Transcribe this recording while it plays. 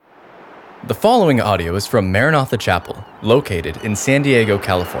The following audio is from Maranatha Chapel, located in San Diego,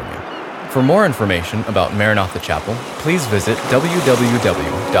 California. For more information about Maranatha Chapel, please visit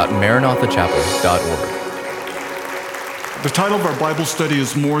www.maranathachapel.org. The title of our Bible study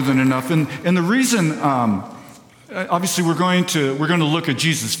is More Than Enough, and the reason, obviously, we're going to look at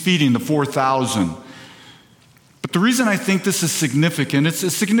Jesus feeding the 4,000. But the reason I think this is significant, it's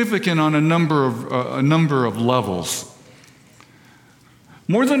significant on a number of levels.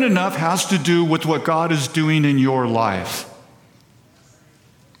 More than enough has to do with what God is doing in your life.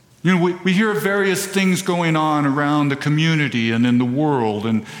 You know, we hear various things going on around the community and in the world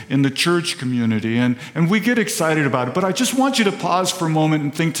and in the church community, and we get excited about it. But I just want you to pause for a moment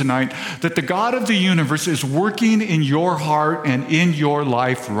and think tonight that the God of the universe is working in your heart and in your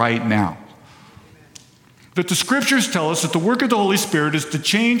life right now. That the scriptures tell us that the work of the Holy Spirit is to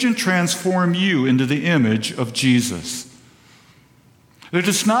change and transform you into the image of Jesus. That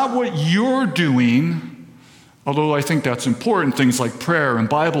it's not what you're doing, although I think that's important, things like prayer and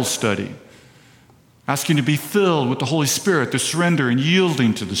Bible study, asking to be filled with the Holy Spirit, the surrender and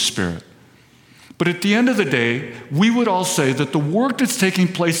yielding to the Spirit. But at the end of the day, we would all say that the work that's taking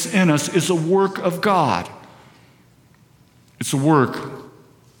place in us is a work of God. It's a work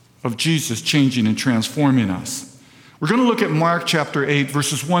of Jesus changing and transforming us. We're going to look at Mark chapter 8,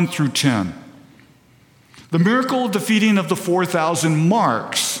 verses 1 through 10. The miracle of the feeding of the 4,000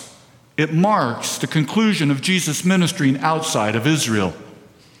 marks the conclusion of Jesus' ministering outside of Israel.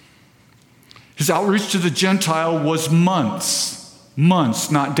 His outreach to the Gentile was months,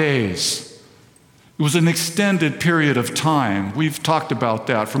 not days. It was an extended period of time. We've talked about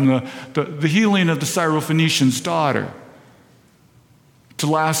that, from the healing of the Syrophoenician's daughter to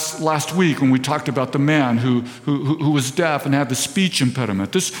last week when we talked about the man who was deaf and had the speech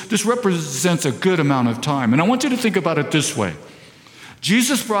impediment. This represents a good amount of time. And I want you to think about it this way.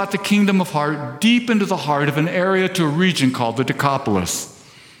 Jesus brought the kingdom of heart deep into the heart of an area to a region called the Decapolis. I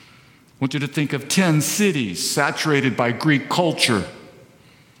want you to think of 10 cities saturated by Greek culture.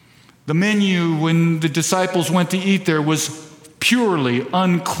 The menu when the disciples went to eat there was purely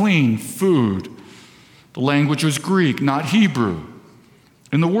unclean food. The language was Greek, not Hebrew.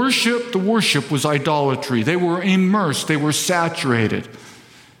 And the worship was idolatry. They were immersed, they were saturated.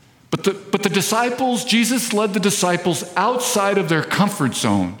 But the disciples, Jesus led the disciples outside of their comfort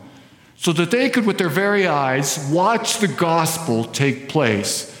zone so that they could, with their very eyes, watch the gospel take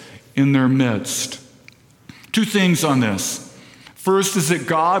place in their midst. Two things on this. First is that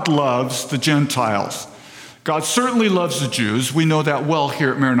God loves the Gentiles. God certainly loves the Jews. We know that well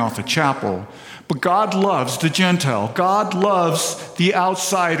here at Maranatha Chapel. But God loves the Gentile. God loves the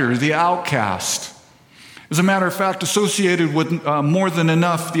outsider, the outcast. As a matter of fact, associated with more than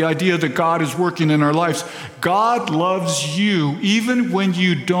enough, the idea that God is working in our lives, God loves you even when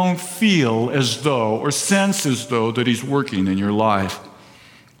you don't feel as though or sense as though that He's working in your life.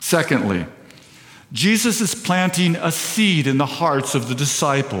 Secondly, Jesus is planting a seed in the hearts of the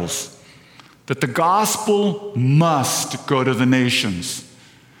disciples that the gospel must go to the nations.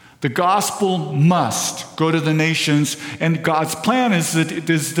 The gospel must go to the nations, and God's plan is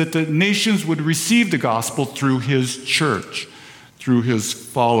that the nations would receive the gospel through His church, through His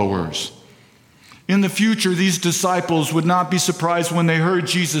followers. In the future, these disciples would not be surprised when they heard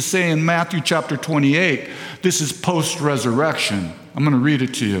Jesus say in Matthew chapter 28, this is post-resurrection. I'm going to read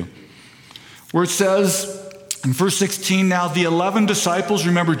it to you, where it says in verse 16, now the 11 disciples,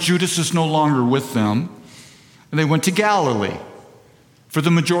 remember Judas is no longer with them, and they went to Galilee. For the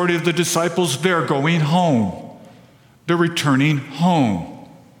majority of the disciples, they're going home. They're returning home.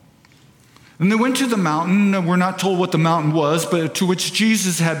 And they went to the mountain. We're not told what the mountain was, but to which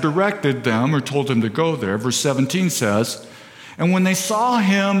Jesus had directed them or told them to go there. Verse 17 says, and when they saw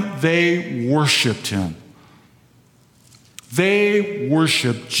Him, they worshiped Him. They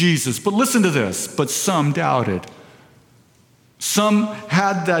worshiped Jesus. But listen to this, but some doubted. Some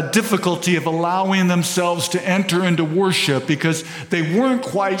had that difficulty of allowing themselves to enter into worship because they weren't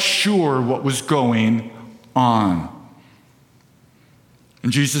quite sure what was going on.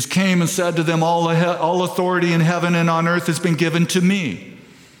 And Jesus came and said to them, all authority in heaven and on earth has been given to me.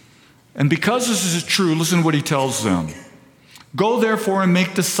 And because this is true, listen to what He tells them. Go therefore and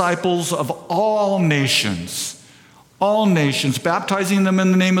make disciples of all nations, baptizing them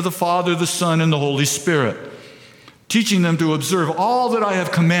in the name of the Father, the Son, and the Holy Spirit, teaching them to observe all that I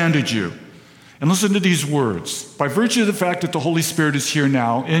have commanded you. And listen to these words. By virtue of the fact that the Holy Spirit is here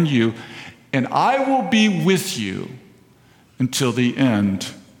now in you, and I will be with you until the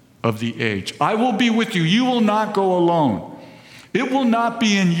end of the age. I will be with you. You will not go alone. It will not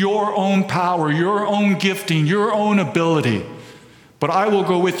be in your own power, your own gifting, your own ability, But I will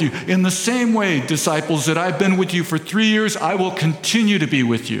go with you. In the same way, disciples, that I've been with you for 3 years, I will continue to be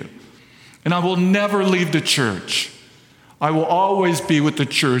with you. And I will never leave the church. I will always be with the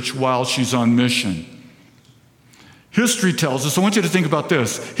church while she's on mission. History tells us, I want you to think about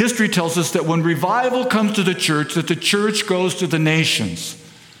this. History tells us that when revival comes to the church, that the church goes to the nations.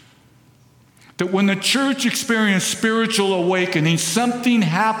 That when the church experiences spiritual awakening, something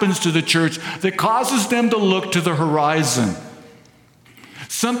happens to the church that causes them to look to the horizon.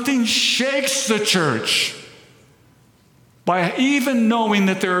 Something shakes the church by even knowing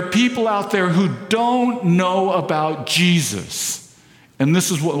that there are people out there who don't know about Jesus. And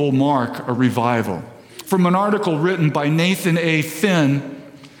this is what will mark a revival. From an article written by Nathan A. Finn,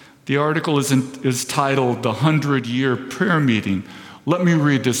 the article is titled The 100-Year Prayer Meeting. Let me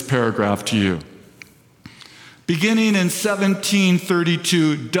read this paragraph to you. Beginning in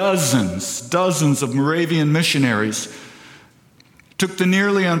 1732, dozens of Moravian missionaries took the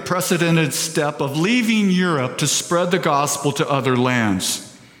nearly unprecedented step of leaving Europe to spread the gospel to other lands.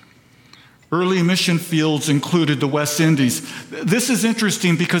 Early mission fields included the West Indies. This is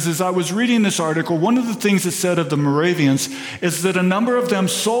interesting because as I was reading this article, one of the things it said of the Moravians is that a number of them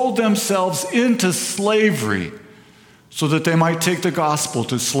sold themselves into slavery so that they might take the gospel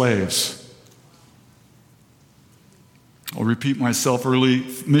to slaves. I'll repeat myself. Early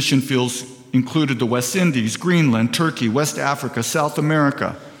mission fields included the West Indies, Greenland, Turkey, West Africa, South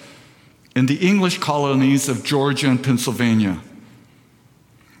America, and the English colonies of Georgia and Pennsylvania.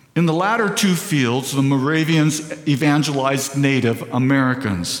 In the latter two fields, the Moravians evangelized Native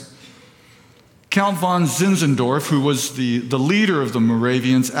Americans. Count von Zinzendorf, who was the leader of the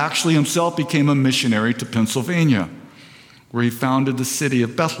Moravians, actually himself became a missionary to Pennsylvania, where he founded the city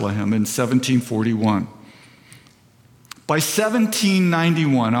of Bethlehem in 1741. By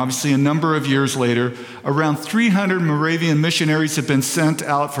 1791, obviously a number of years later, around 300 Moravian missionaries had been sent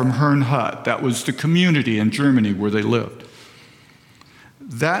out from Herrnhut. That was the community in Germany where they lived.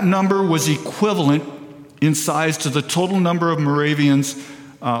 That number was equivalent in size to the total number of Moravians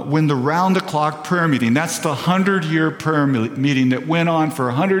when the round-the-clock prayer meeting, that's the 100-year prayer meeting that went on for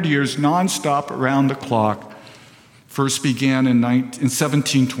 100 years, nonstop around the clock, first began in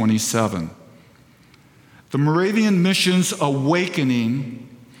 1727. The Moravian mission's awakening,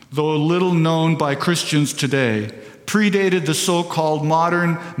 though little known by Christians today, predated the so-called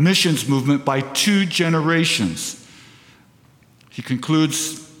modern missions movement by 2 generations. He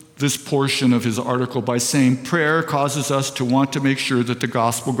concludes this portion of his article by saying, prayer causes us to want to make sure that the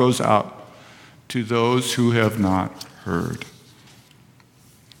gospel goes out to those who have not heard.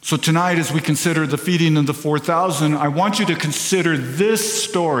 So tonight, as we consider the feeding of the 4,000, I want you to consider this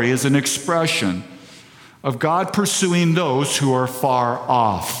story as an expression of God pursuing those who are far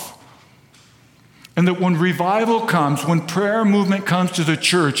off. And that when revival comes, when prayer movement comes to the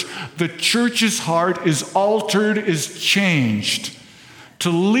church's heart is altered, is changed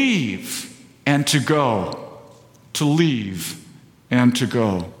to leave and to go. To leave and to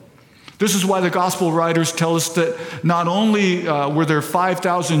go. This is why the gospel writers tell us that not only were there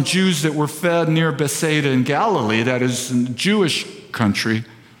 5,000 Jews that were fed near Bethsaida in Galilee, that is in the Jewish country,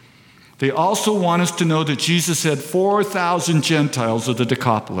 they also want us to know that Jesus had 4,000 Gentiles of the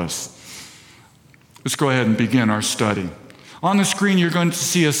Decapolis. Let's go ahead and begin our study. On the screen, you're going to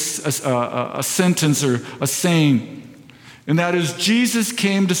see a sentence or a saying, and that is, Jesus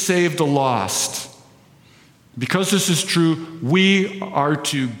came to save the lost. Because this is true, we are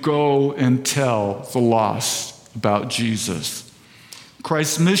to go and tell the lost about Jesus.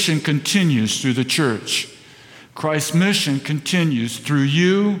 Christ's mission continues through the church. Christ's mission continues through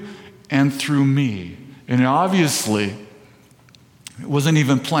you and through me. And obviously, it wasn't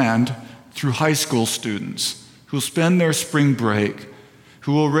even planned through high school students who'll spend their spring break,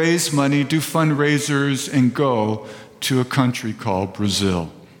 who will raise money, do fundraisers, and go to a country called Brazil.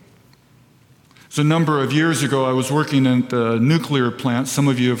 So a number of years ago, I was working at the nuclear plant. Some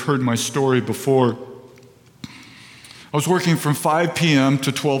of you have heard my story before. I was working from 5 p.m.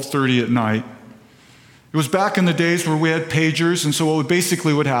 to 12:30 at night. It was back in the days where we had pagers, and so what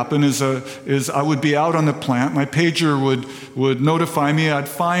would happen is I would be out on the plant. My pager would notify me. I'd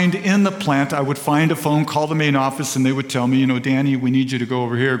find in the plant, I would find a phone, call the main office, and they would tell me, Danny, we need you to go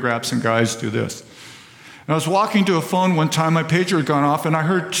over here, grab some guys, do this. And I was walking to a phone one time, my pager had gone off, and I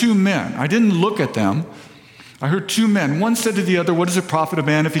heard 2 men. I didn't look at them. I heard 2 men. One said to the other, what does it profit a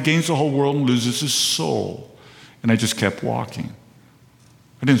man if he gains the whole world and loses his soul? And I just kept walking.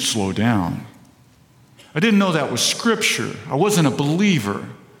 I didn't slow down. I didn't know that was scripture. I wasn't a believer.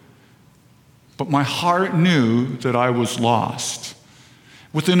 But my heart knew that I was lost.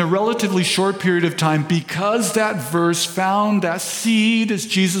 within a relatively short period of time, because that verse found that seed, as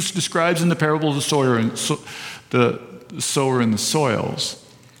Jesus describes in the parable of the sower and the sower in the soils.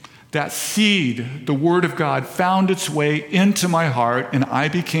 That seed, the Word of God, found its way into my heart, and I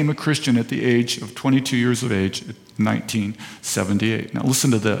became a Christian at the age of 22 years of age, 1978. Now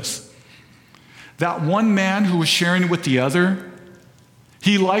listen to this. That one man who was sharing with the other,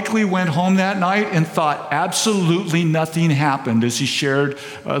 he likely went home that night and thought absolutely nothing happened as he shared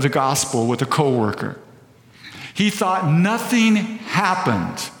the gospel with a coworker. He thought nothing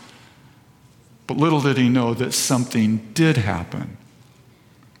happened, but little did he know that something did happen.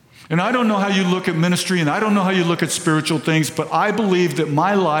 And I don't know how you look at ministry, and I don't know how you look at spiritual things, but I believe that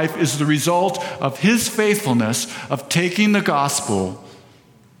my life is the result of his faithfulness of taking the gospel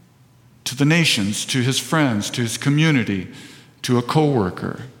to the nations, to his friends, to his community, to a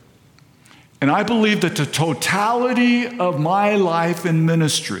coworker. And I believe that the totality of my life in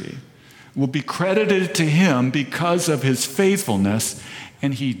ministry will be credited to him because of his faithfulness,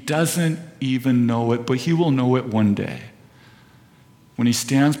 and he doesn't even know it, but he will know it one day when he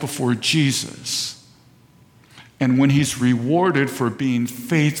stands before Jesus and when he's rewarded for being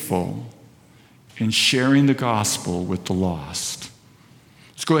faithful in sharing the gospel with the lost.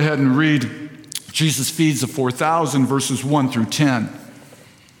 Let's go ahead and read. Jesus feeds the 4,000, verses 1 through 10.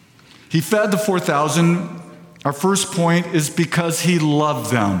 He fed the 4,000. Our first point is because he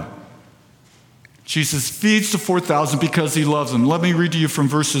loved them. Jesus feeds the 4,000 because he loves them. Let me read to you from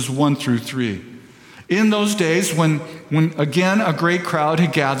verses 1 through 3. In those days, when again a great crowd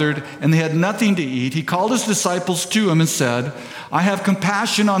had gathered and they had nothing to eat, he called his disciples to him and said, I have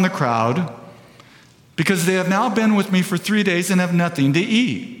compassion on the crowd because they have now been with me for 3 days and have nothing to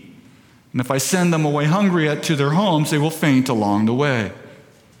eat. And if I send them away hungry to their homes, they will faint along the way.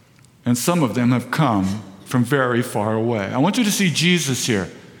 And some of them have come from very far away. I want you to see Jesus here.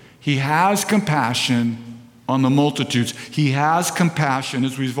 He has compassion on the multitudes. He has compassion,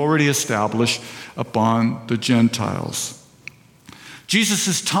 as we've already established, upon the Gentiles.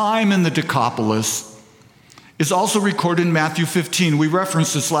 Jesus' time in the Decapolis is also recorded in Matthew 15. We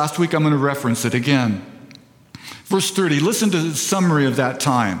referenced this last week. I'm going to reference it again. Verse 30, listen to the summary of that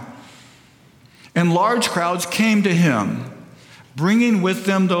time. And large crowds came to him, bringing with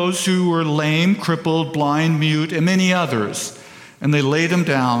them those who were lame, crippled, blind, mute, and many others. And they laid him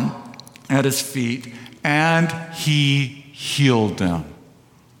down at his feet, and he healed them.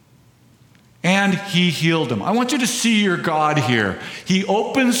 And he healed them. I want you to see your God here. He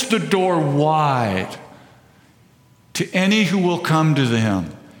opens the door wide to any who will come to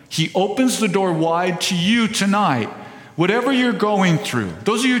him. He opens the door wide to you tonight. Whatever you're going through,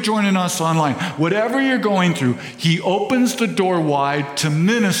 those of you joining us online, whatever you're going through, he opens the door wide to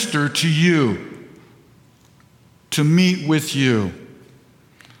minister to you, to meet with you.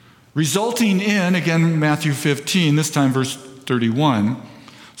 Resulting in, again, Matthew 15, this time verse 31,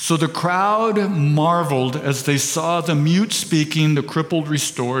 so the crowd marveled as they saw the mute speaking, the crippled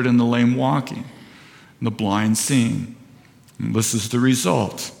restored, and the lame walking, and the blind seeing. And this is the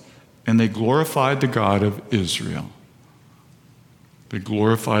result. And they glorified the God of Israel. They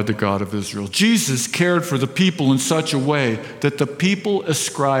glorified the God of Israel. Jesus cared for the people in such a way that the people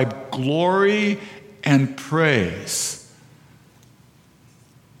ascribed glory and praise,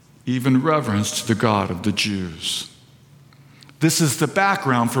 even reverence, to the God of the Jews. This is the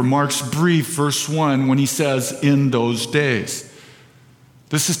background for Mark's brief, verse 1, when he says, in those days.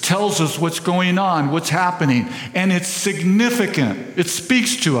 This tells us what's going on, what's happening, and it's significant. It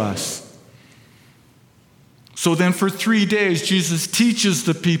speaks to us. So then for 3 days, Jesus teaches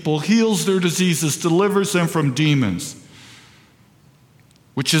the people, heals their diseases, delivers them from demons,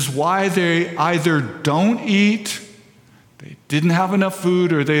 which is why they either don't eat, they didn't have enough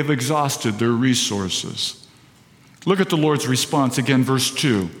food, or they've exhausted their resources. Look at the Lord's response again, verse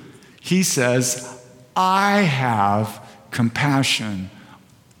 2. He says, I have compassion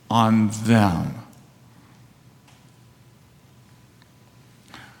on them.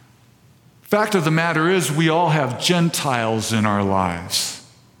 Fact of the matter is, we all have Gentiles in our lives.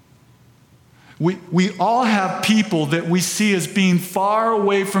 We all have people that we see as being far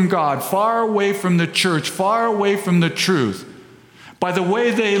away from God, far away from the church, far away from the truth, by the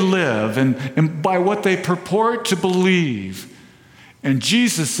way they live and by what they purport to believe. And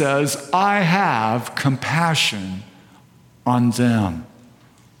Jesus says, I have compassion on them.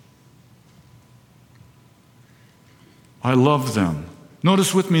 I love them.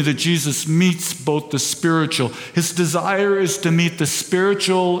 Notice with me that Jesus meets both the spiritual. His desire is to meet the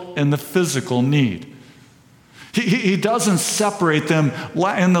spiritual and the physical need. He doesn't separate them.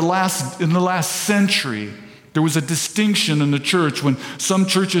 In the last century, There was a distinction in the church when some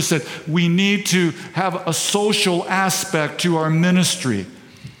churches said, we need to have a social aspect to our ministry.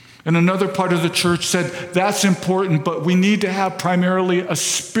 And another part of the church said, that's important, but we need to have primarily a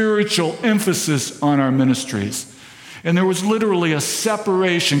spiritual emphasis on our ministries. And there was literally a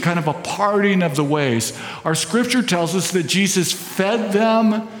separation, kind of a parting of the ways. Our scripture tells us that Jesus fed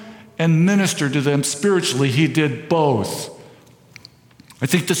them and ministered to them spiritually. He did both. I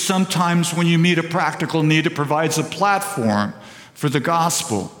think that sometimes when you meet a practical need, it provides a platform for the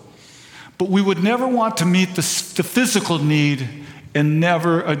gospel. But we would never want to meet the physical need and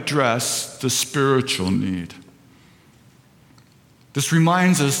never address the spiritual need. This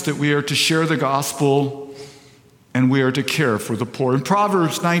reminds us that we are to share the gospel and we are to care for the poor. In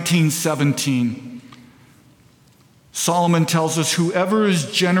Proverbs 19:17, Solomon tells us, whoever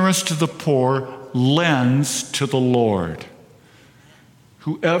is generous to the poor lends to the Lord.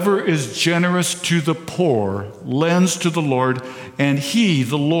 Whoever is generous to the poor lends to the Lord, and he,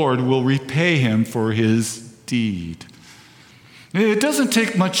 the Lord, will repay him for his deed. It doesn't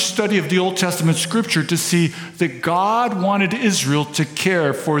take much study of the Old Testament scripture to see that God wanted Israel to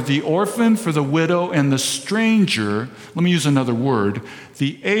care for the orphan, for the widow, and the stranger, let me use another word,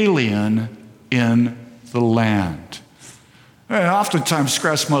 the alien in the land. I oftentimes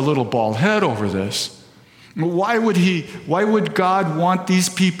scratch my little bald head over this. Why would God want these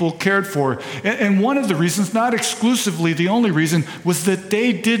people cared for? And one of the reasons, not exclusively the only reason, was that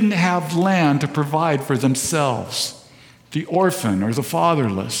they didn't have land to provide for themselves. The orphan or the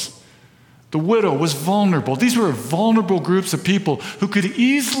fatherless. The widow was vulnerable. These were vulnerable groups of people who could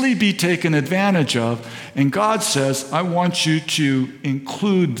easily be taken advantage of. And God says, I want you to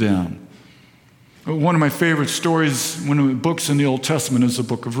include them. One of my favorite stories, one of the books in the Old Testament, is the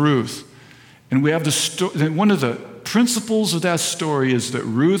book of Ruth. And we have one of the principles of that story is that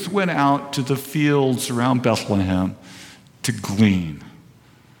Ruth went out to the fields around Bethlehem to glean,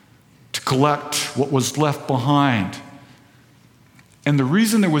 to collect what was left behind. And the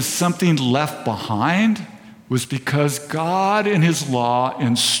reason there was something left behind was because God in his law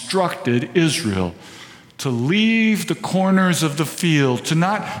instructed Israel to leave the corners of the field, to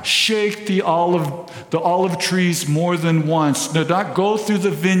not shake the olive trees more than once, to not go through the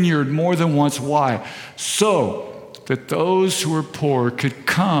vineyard more than once. Why? So that those who are poor could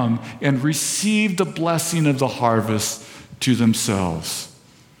come and receive the blessing of the harvest to themselves.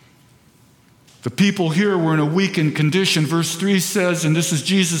 The people here were in a weakened condition. Verse 3 says, and this is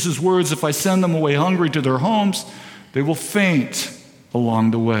Jesus' words, if I send them away hungry to their homes, they will faint along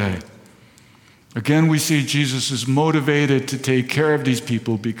the way. Again, we see Jesus is motivated to take care of these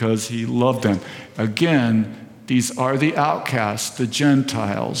people because he loved them. Again, these are the outcasts, the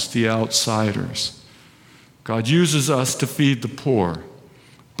Gentiles, the outsiders. God uses us to feed the poor,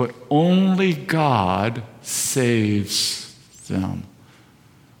 but only God saves them.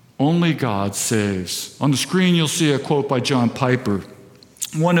 Only God saves. On the screen, you'll see a quote by John Piper,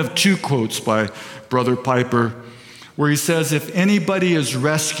 one of two quotes by Brother Piper, where he says, if anybody is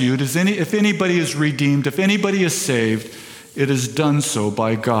rescued, if anybody is redeemed, if anybody is saved, it is done so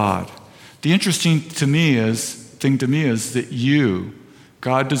by God. The interesting thing to me is that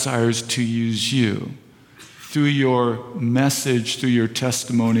God desires to use you through your message, through your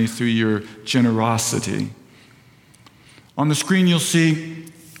testimony, through your generosity. On the screen, you'll see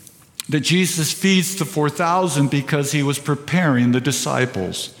that Jesus feeds the 4,000 because he was preparing the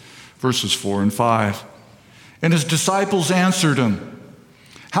disciples, verses 4 and 5. And his disciples answered him,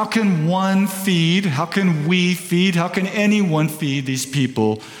 how can one feed? How can we feed? How can anyone feed these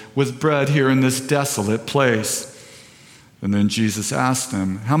people with bread here in this desolate place? And then Jesus asked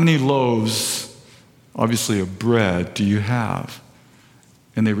them, how many loaves, obviously of bread, do you have?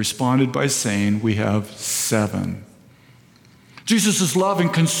 And they responded by saying, we have 7. Jesus' love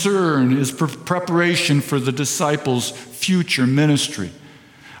and concern is preparation for the disciples' future ministry.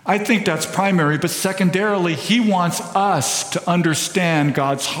 I think that's primary, but secondarily, he wants us to understand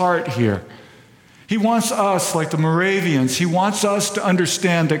God's heart here. He wants us, like the Moravians, he wants us to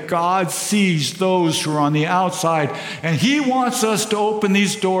understand that God sees those who are on the outside, and he wants us to open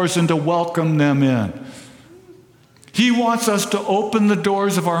these doors and to welcome them in. He wants us to open the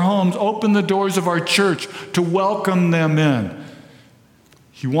doors of our homes, open the doors of our church, to welcome them in.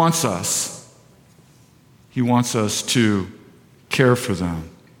 He wants us to care for them.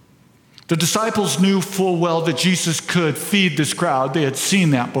 The disciples knew full well that Jesus could feed this crowd. They had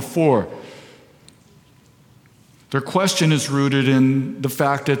seen that before. Their question is rooted in the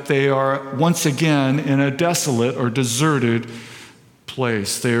fact that they are once again in a desolate or deserted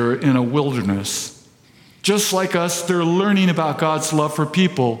place. They are in a wilderness. Just like us, they're learning about God's love for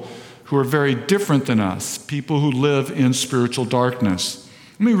people who are very different than us, people who live in spiritual darkness.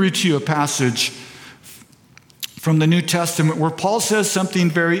 Let me read to you a passage from the New Testament where Paul says something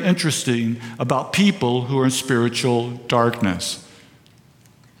very interesting about people who are in spiritual darkness.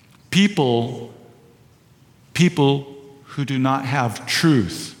 People who do not have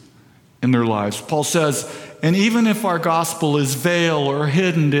truth in their lives. Paul says, and even if our gospel is veiled or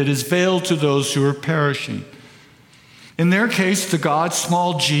hidden, it is veiled to those who are perishing. In their case, the God,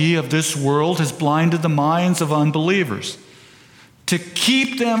 small g, of this world has blinded the minds of unbelievers to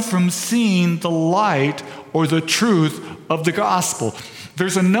keep them from seeing the light or the truth of the gospel.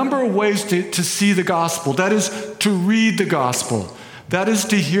 There's a number of ways to see the gospel. That is to read the gospel. That is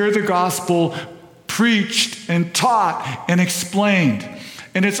to hear the gospel preached and taught and explained.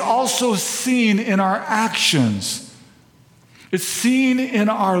 And it's also seen in our actions. It's seen in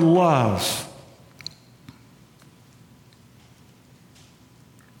our love.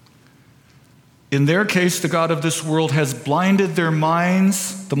 In their case, the God of this world has blinded their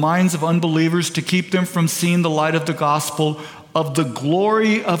minds, the minds of unbelievers, to keep them from seeing the light of the gospel of the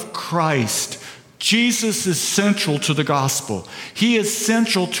glory of Christ. Jesus is central to the gospel. He is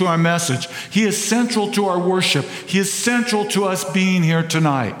central to our message. He is central to our worship. He is central to us being here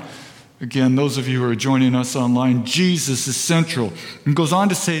tonight. Again, those of you who are joining us online, Jesus is central. And goes on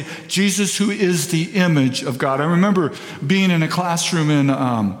to say, Jesus who is the image of God. I remember being in a classroom in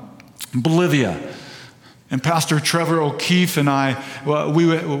Bolivia. And Pastor Trevor O'Keefe and I, we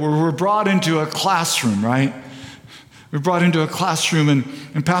were brought into a classroom, right? We were brought into a classroom,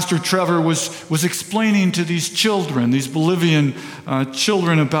 and Pastor Trevor was explaining to these children, these Bolivian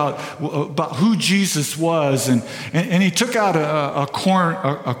children, about who Jesus was. And he took out a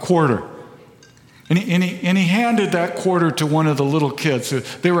quarter. And he handed that quarter to one of the little kids. So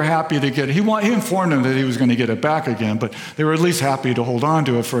they were happy to get it. He informed them that he was going to get it back again, but they were at least happy to hold on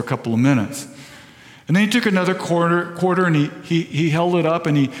to it for a couple of minutes. And then he took another quarter and he held it up,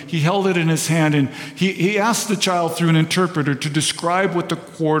 and he held it in his hand, and he asked the child through an interpreter to describe what the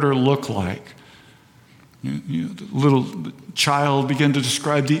quarter looked like. The little child began to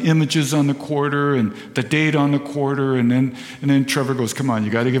describe the images on the quarter and the date on the quarter, and then Trevor goes, "Come on, you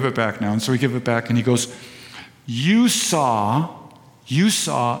got to give it back now." And so he gave it back, and he goes, You saw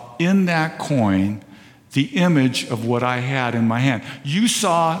in that coin the image of what I had in my hand. You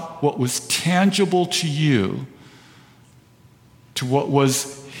saw what was tangible to you, to what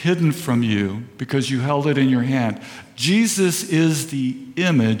was hidden from you because you held it in your hand. Jesus is the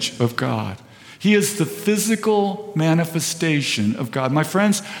image of God. He is the physical manifestation of God. My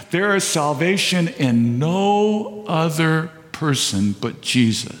friends, there is salvation in no other person but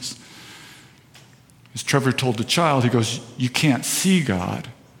Jesus. As Trevor told the child, he goes, you can't see God,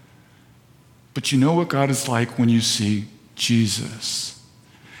 but you know what God is like when you see Jesus.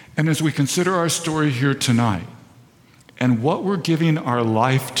 And as we consider our story here tonight and what we're giving our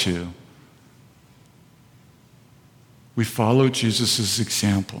life to, we follow Jesus'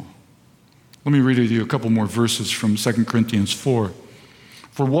 example. Let me read to you a couple more verses from 2 Corinthians 4.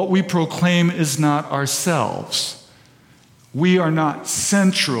 For what we proclaim is not ourselves. We are not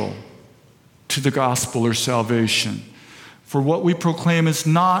central to the gospel or salvation. For what we proclaim is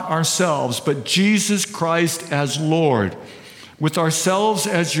not ourselves, but Jesus Christ as Lord, with ourselves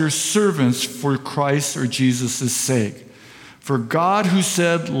as your servants for Christ or Jesus' sake. For God who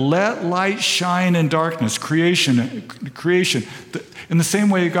said, let light shine in darkness, creation, in the same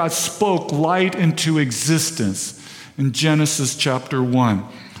way God spoke light into existence in Genesis chapter 1.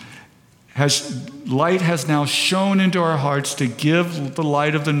 Light has now shone into our hearts to give the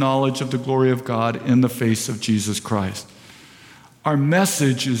light of the knowledge of the glory of God in the face of Jesus Christ. Our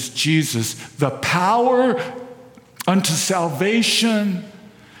message is Jesus. The power unto salvation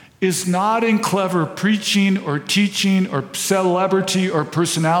is not in clever preaching or teaching or celebrity or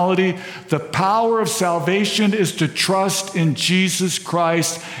personality. The power of salvation is to trust in Jesus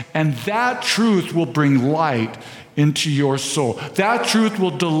Christ, and that truth will bring light into your soul. That truth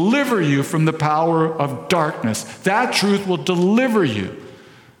will deliver you from the power of darkness. That truth will deliver you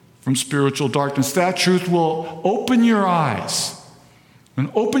from spiritual darkness. That truth will open your eyes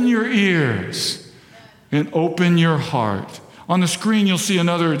and open your ears and open your heart. On the screen, you'll see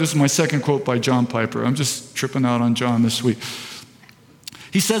another, this is my second quote by John Piper. I'm just tripping out on John this week.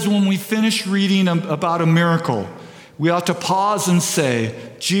 He says, when we finish reading about a miracle, we ought to pause and say,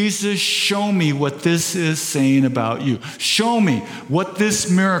 Jesus, show me what this is saying about you. Show me what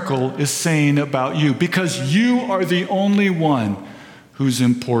this miracle is saying about you, because you are the only one who's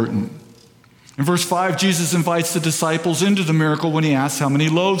important. In verse 5, Jesus invites the disciples into the miracle when he asks, how many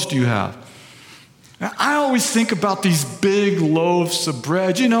loaves do you have? I always think about these big loaves of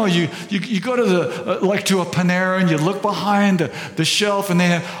bread. You know, you go to to a Panera and you look behind the shelf and they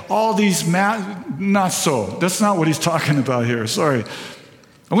have all these not so. That's not what he's talking about here. Sorry.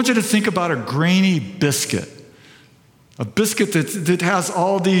 I want you to think about a grainy biscuit. A biscuit that has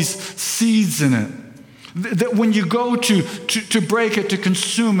all these seeds in it. That when you go to break it, to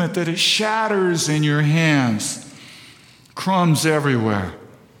consume it, that it shatters in your hands. Crumbs everywhere.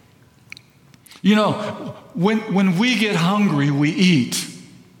 You know, when we get hungry, we eat.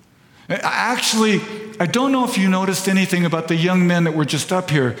 Actually, I don't know if you noticed anything about the young men that were just up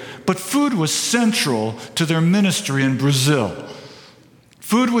here, but food was central to their ministry in Brazil.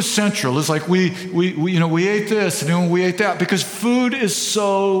 Food was central. It's like we ate this and then we ate that because food is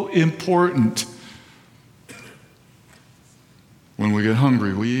so important. When we get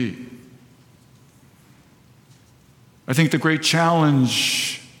hungry, we eat. I think the great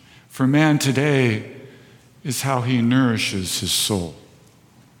challenge for man today is how he nourishes his soul.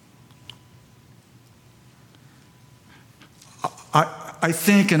 I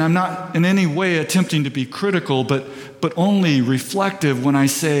think, and I'm not in any way attempting to be critical, but only reflective when I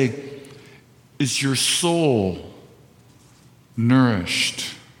say, is your soul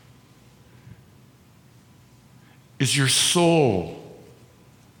nourished? Is your soul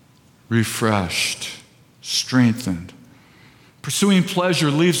refreshed, strengthened? Pursuing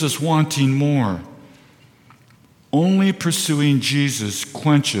pleasure leaves us wanting more. Only pursuing Jesus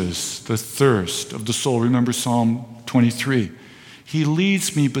quenches the thirst of the soul. Remember Psalm 23. He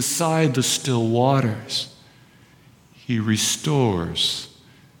leads me beside the still waters. He restores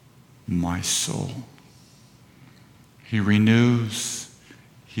my soul. He renews,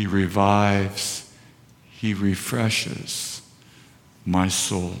 he revives, he refreshes my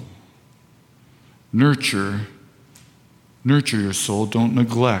soul. Nurture your soul. Don't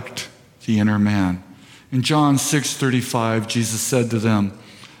neglect the inner man. In John 6:35, Jesus said to them,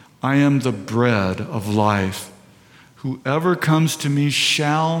 I am the bread of life. Whoever comes to me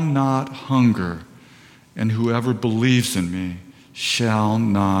shall not hunger, and whoever believes in me shall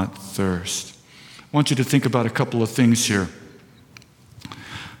not thirst. I want you to think about a couple of things here.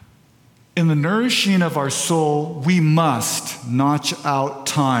 In the nourishing of our soul, we must notch out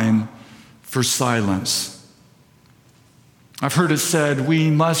time for silence. I've heard it said we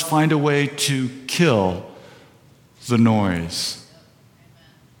must find a way to kill the noise,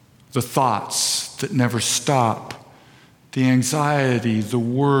 the thoughts that never stop, the anxiety, the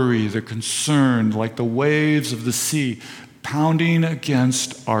worry, the concern, like the waves of the sea pounding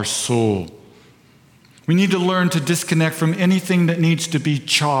against our soul. We need to learn to disconnect from anything that needs to be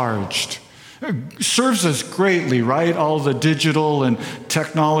charged. It serves us greatly, right? All the digital and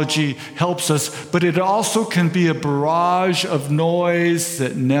technology helps us, but it also can be a barrage of noise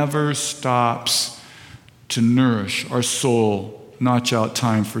that never stops to nourish our soul. Notch out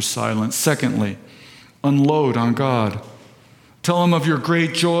time for silence. Secondly, unload on God. Tell him of your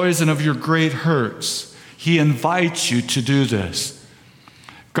great joys and of your great hurts. He invites you to do this.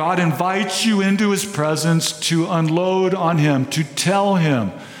 God invites you into his presence to unload on him, to tell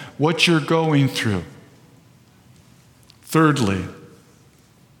him what you're going through. Thirdly,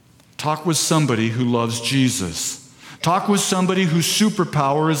 talk with somebody who loves Jesus. Talk with somebody whose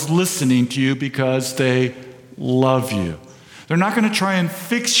superpower is listening to you because they love you. They're not going to try and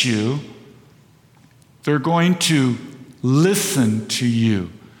fix you. They're going to listen to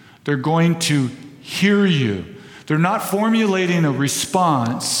you. They're going to hear you. They're not formulating a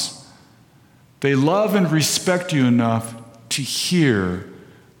response. They love and respect you enough to hear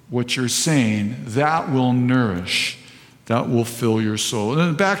what you're saying. That will nourish. That will fill your soul. And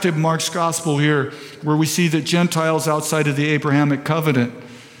then back to Mark's gospel here, where we see that Gentiles outside of the Abrahamic covenant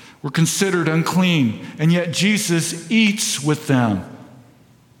were considered unclean, and yet Jesus eats with them.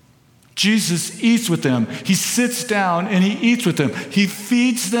 Jesus eats with them. He sits down and he eats with them. He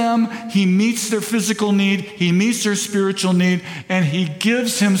feeds them. He meets their physical need. He meets their spiritual need. And he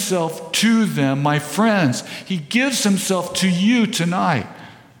gives himself to them. My friends, he gives himself to you tonight.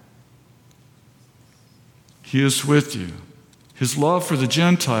 He is with you. His love for the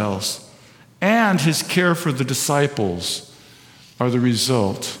Gentiles and his care for the disciples are the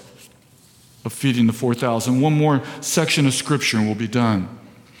result of feeding the 4,000. One more section of scripture and we'll be done.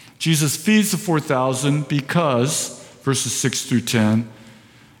 Jesus feeds the 4,000 because, verses 6 through 10,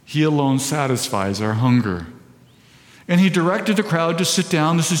 he alone satisfies our hunger. And he directed the crowd to sit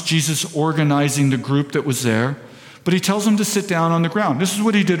down. This is Jesus organizing the group that was there. But he tells them to sit down on the ground. This is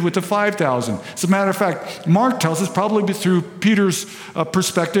what he did with the 5,000. As a matter of fact, Mark tells us, probably through Peter's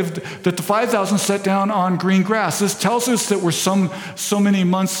perspective, that the 5,000 sat down on green grass. This tells us that we're so many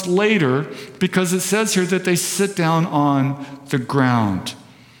months later, because it says here that they sit down on the ground.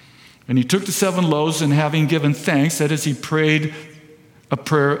 And he took the 7 loaves, and having given thanks, that is, he prayed a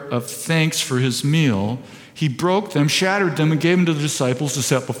prayer of thanks for his meal, he broke them, shattered them, and gave them to the disciples to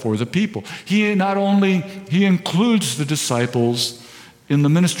set before the people. He includes the disciples in the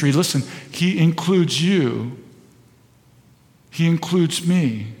ministry. Listen, he includes you. He includes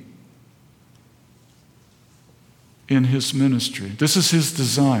me in his ministry. This is his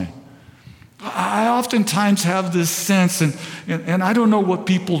design. I oftentimes have this sense, and I don't know what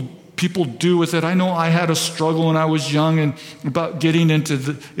people do with it. I know I had a struggle when I was young and about getting into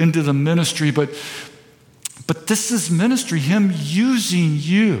the ministry, but this is ministry, him using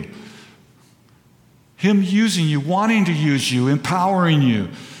you. Him using you, wanting to use you, empowering you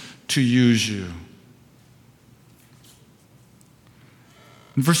to use you.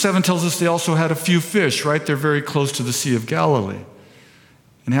 And verse 7 tells us they also had a few fish, right? They're very close to the Sea of Galilee.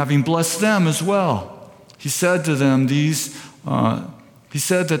 And having blessed them as well, he said to them, he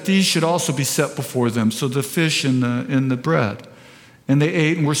said that these should also be set before them, so the fish and the bread. And they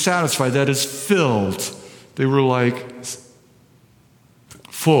ate and were satisfied, that is, filled. They were like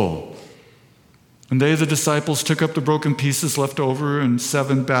full. And they, the disciples, took up the broken pieces left over and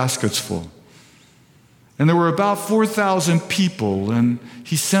 7 baskets full. And there were about 4,000 people, and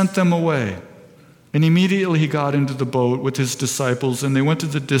he sent them away. And immediately he got into the boat with his disciples, and they went to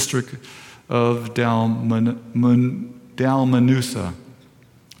the district of Dalmanutha.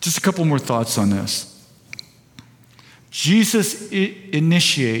 Just a couple more thoughts on this. Jesus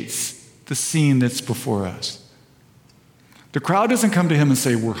initiates the scene that's before us. The crowd doesn't come to him and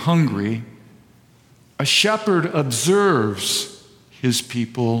say, we're hungry. A shepherd observes his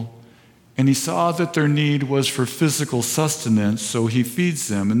people, and he saw that their need was for physical sustenance, so he feeds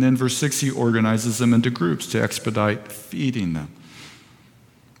them. And then verse 6, he organizes them into groups to expedite feeding them.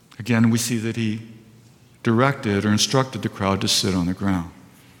 Again, we see that he directed or instructed the crowd to sit on the ground.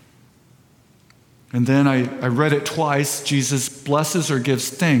 And then I read it twice. Jesus blesses or gives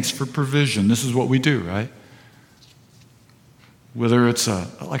thanks for provision. This is what we do, right? Whether it's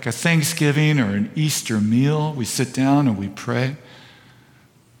like a Thanksgiving or an Easter meal, we sit down and we pray.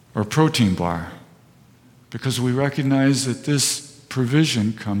 Or a protein bar. Because we recognize that this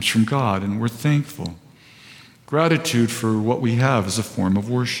provision comes from God and we're thankful. Gratitude for what we have is a form of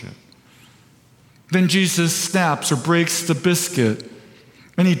worship. Then Jesus snaps or breaks the biscuit.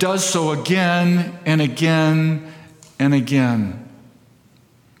 And he does so again and again and again.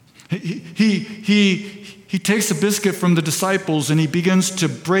 He takes a biscuit from the disciples and he begins to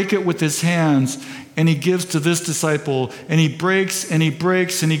break it with his hands, and he gives to this disciple, and he breaks and he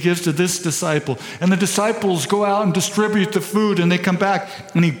breaks and he gives to this disciple. And the disciples go out and distribute the food, and they come back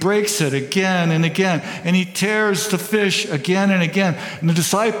and he breaks it again and again, and he tears the fish again and again. And the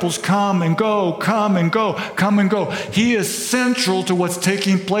disciples come and go, come and go, come and go. He is central to what's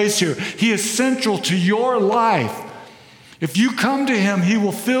taking place here. He is central to your life. If you come to him, he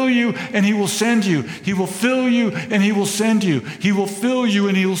will fill you and he will send you. He will fill you and he will send you. He will fill you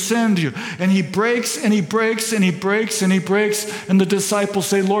and he will send you. And he breaks and he breaks and he breaks and he breaks. And the disciples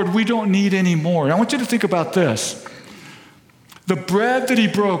say, Lord, we don't need any more. And I want you to think about this. The bread that he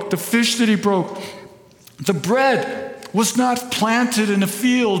broke, the fish that he broke, the bread was not planted in a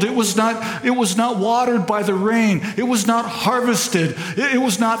field. It was not watered by the rain. It was not harvested. It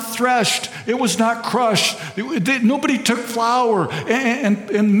was not threshed. It was not crushed. Nobody took flour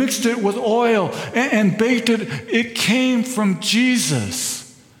and mixed it with oil and baked it. It came from Jesus.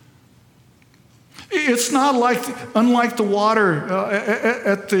 It's not unlike the water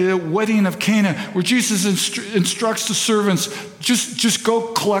at the wedding of Cana, where Jesus instructs the servants, just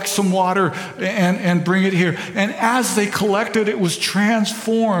go collect some water and bring it here. And as they collected, it was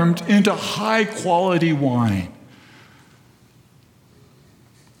transformed into high quality wine.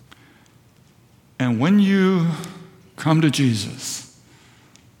 And when you come to Jesus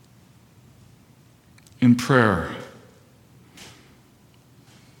in prayer,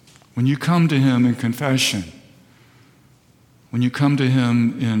 when you come to him in confession, when you come to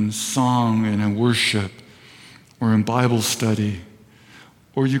him in song and in worship or in Bible study,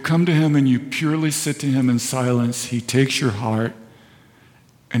 or you come to him and you purely sit to him in silence, he takes your heart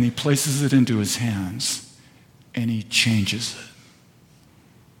and he places it into his hands and he changes it.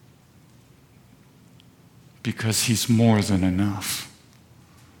 Because he's more than enough.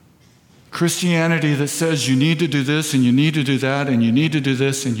 Christianity that says you need to do this and you need to do that and you need to do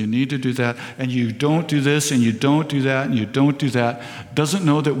this and you need to do that and you don't do this and you don't do that and you don't do that doesn't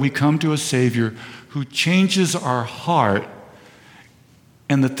know that we come to a Savior who changes our heart,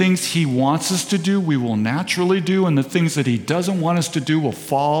 and the things he wants us to do we will naturally do, and the things that he doesn't want us to do will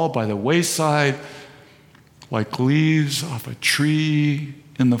fall by the wayside like leaves off a tree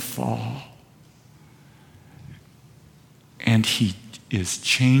in the fall. And he is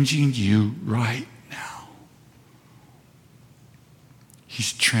changing you right now.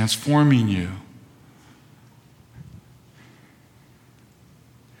 He's transforming you.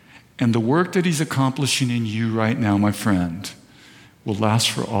 And the work that he's accomplishing in you right now, my friend, will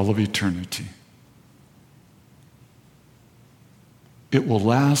last for all of eternity. It will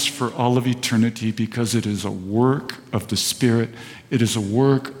last for all of eternity because it is a work of the Spirit. It is a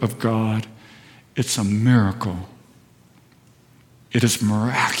work of God. It's a miracle. It is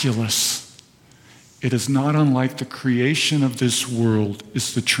miraculous. It is not unlike the creation of this world.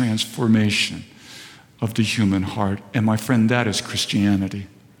 It's the transformation of the human heart. And my friend, that is Christianity.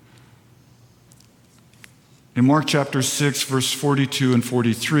 In Mark chapter 6, verse 42 and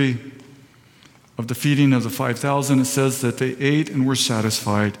 43, of the feeding of the 5,000, it says that they ate and were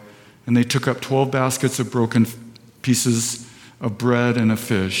satisfied, and they took up 12 baskets of broken pieces of bread and a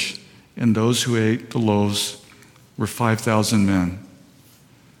fish, and those who ate the loaves were 5,000 men,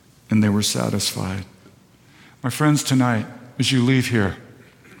 and they were satisfied. My friends, tonight, as you leave here,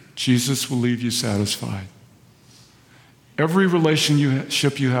 Jesus will leave you satisfied. Every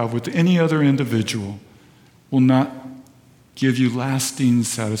relationship you have with any other individual will not give you lasting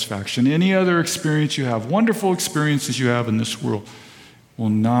satisfaction. Any other experience you have, wonderful experiences you have in this world, will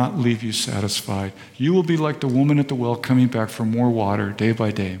not leave you satisfied. You will be like the woman at the well coming back for more water day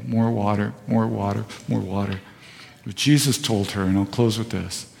by day. More water, more water, more water. But Jesus told her, and I'll close with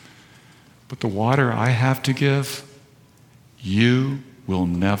this, but the water I have to give, you will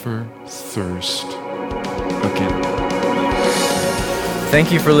never thirst again.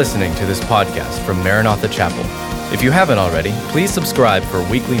 Thank you for listening to this podcast from Maranatha Chapel. If you haven't already, please subscribe for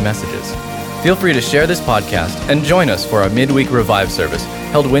weekly messages. Feel free to share this podcast and join us for our midweek Revive service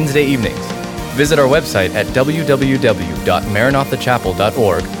held Wednesday evenings. Visit our website at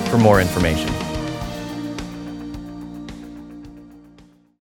www.maranathachapel.org for more information.